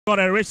Got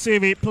a rich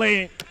CV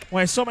playing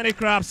with so many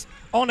crabs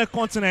on the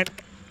continent.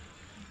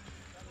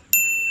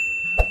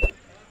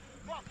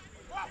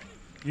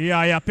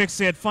 Yeah,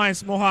 picks it,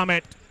 finds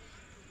Mohammed.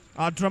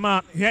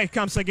 Draman, here he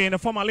comes again, the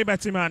former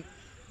Liberty man.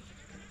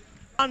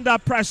 Under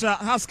pressure,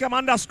 has come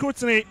under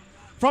scrutiny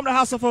from the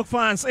House of Folk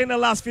fans in the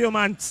last few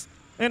months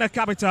in the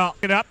capital.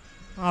 It up,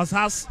 as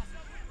has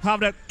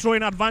have the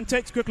throwing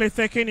advantage, quickly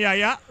faking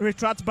Yahaya,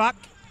 retracts back.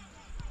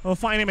 We'll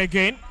find him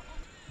again.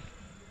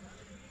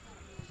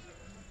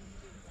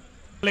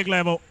 League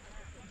level.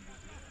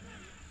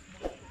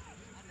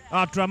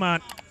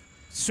 Draman,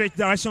 straight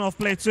direction of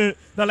play to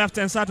the left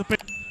hand side to play.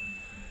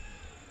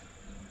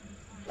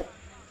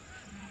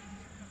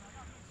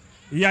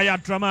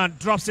 Yahaya Draman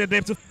drops it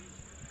deep to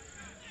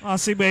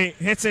Asibe,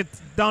 hits it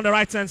down the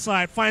right hand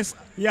side, finds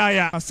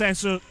Yahaya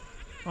Asensu,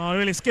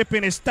 really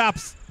skipping his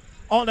steps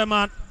on the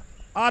man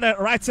at the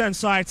right hand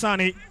side.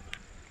 Sani,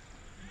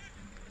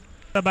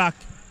 the back,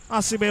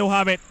 Asibe will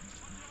have it.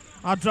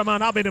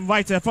 Draman have been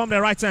invited from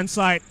the right hand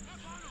side.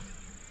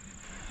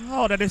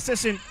 Oh, the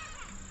decision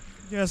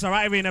just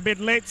arriving a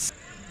bit late.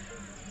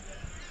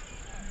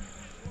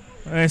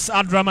 Yes,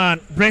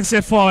 Draman brings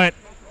it forward.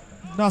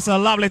 That's a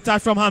lovely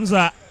touch from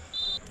Hamza.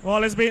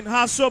 Well, it's been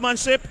hard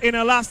showmanship in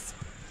the last.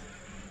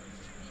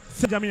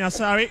 Jamin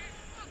Asari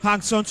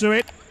hangs on to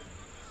it,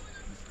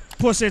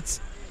 push it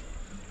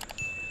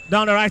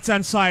down the right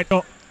hand side.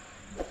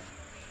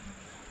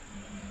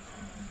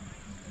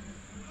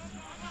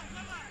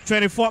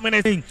 24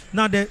 minutes.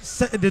 Now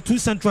the two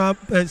central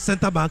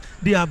centre back,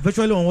 they are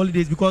virtually on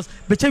holidays because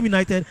Bechem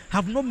United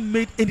have not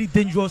made any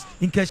dangerous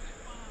incursion.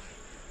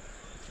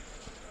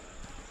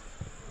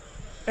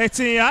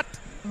 18 yard.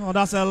 Oh,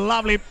 that's a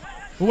lovely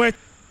way.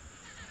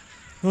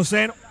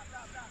 Hussein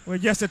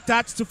with just a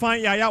touch to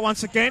find Yahaya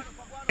once again.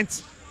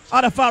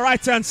 At the far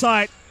right hand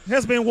side,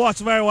 he's been watched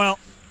very well.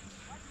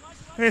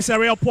 He's a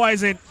real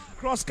poison.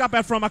 Cross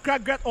carpet from Accra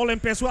Great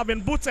Olympians who have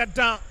been booted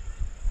down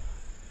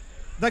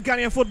the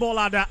Ghanaian football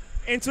ladder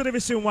into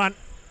Division 1.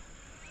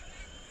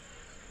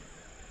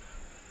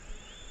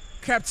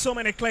 Kept so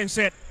many clean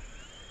sheets.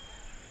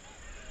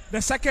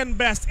 The second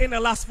best in the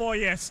last 4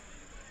 years.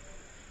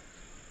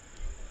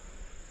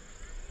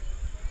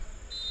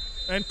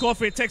 And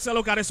Kofi takes a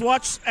look at his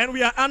watch, and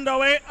we are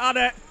underway at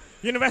the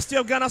University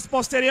of Ghana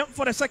Sports Stadium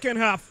for the second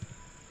half.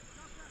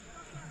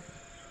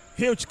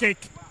 Huge kick.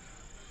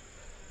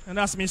 And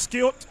that's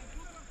miscued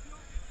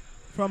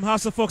from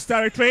House of Folks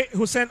territory,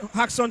 who sent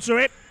hacks onto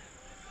it.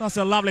 That's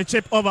a lovely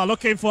chip over,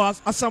 looking for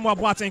Asamoah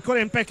Boateng,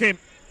 couldn't pick him.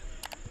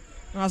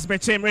 That's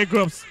Bechem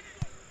regroups.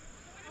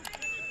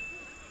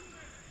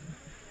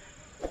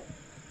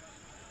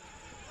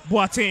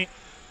 Boateng.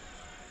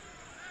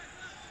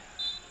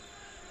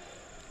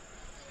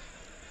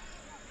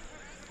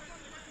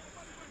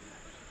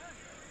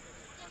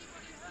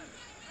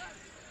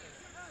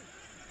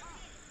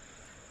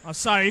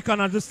 Sorry, you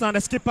can understand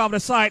the skipper of the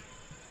side.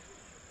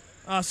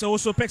 So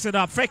also picks it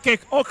up. Free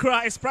kick.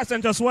 Okra is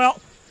present as well.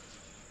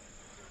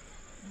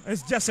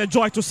 It's just a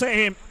joy to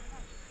see him.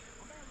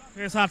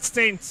 He's had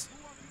stints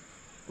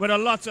with a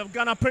lot of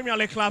Ghana Premier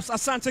League clubs.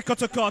 Asante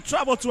Kotoko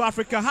traveled to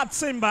Africa, had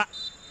Simba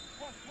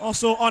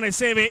also on his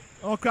CV.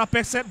 Okra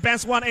picks it,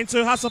 bends one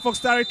into House of Folks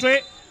territory,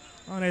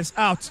 and is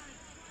out.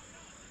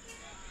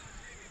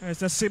 As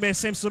the CB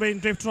seems to be in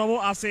deep trouble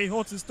as he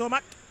holds his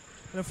stomach.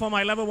 The former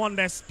 11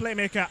 Wonders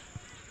playmaker.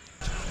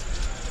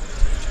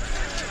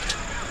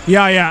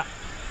 Yeah.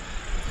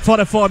 For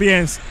the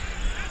Phobians.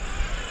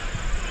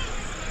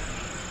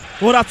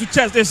 We'll have to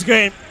chase this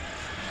game.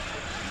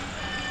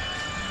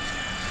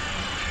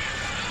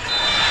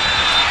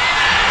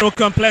 No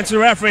complaint to the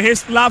referee.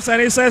 He laughs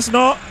and he says,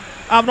 no,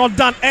 I've not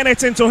done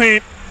anything to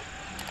him.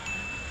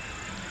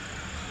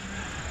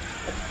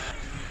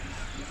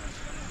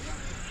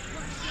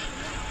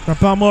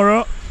 Papa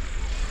Moro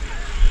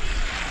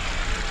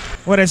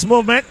with his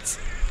movement.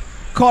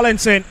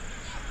 Collinson.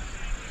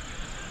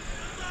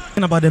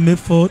 About the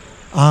midfield,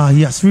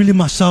 he has really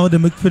marshaled the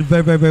midfield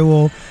very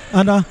well,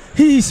 and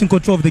he is in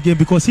control of the game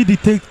because he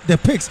did take the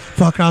picks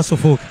for Accra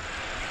Folk.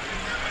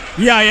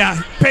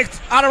 Yeah,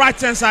 picked on the right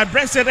hand side,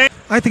 brings it in.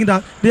 I think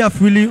that they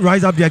have really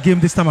rise up their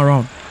game this time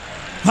around.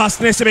 Has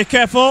needs to be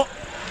careful.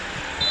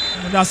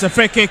 And that's a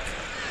free kick.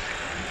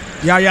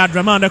 Yahaya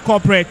Draman, the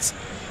corporate.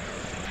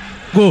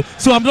 Go.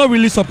 So I'm not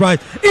really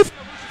surprised if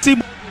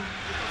team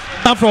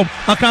come from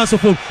Accra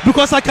Folk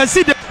because I can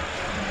see them.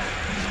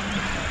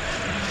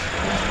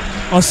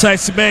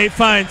 Osai Bay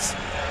finds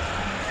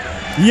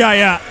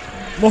Yahaya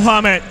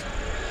Mohammed.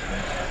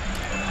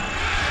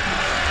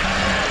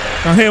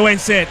 Now here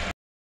went it.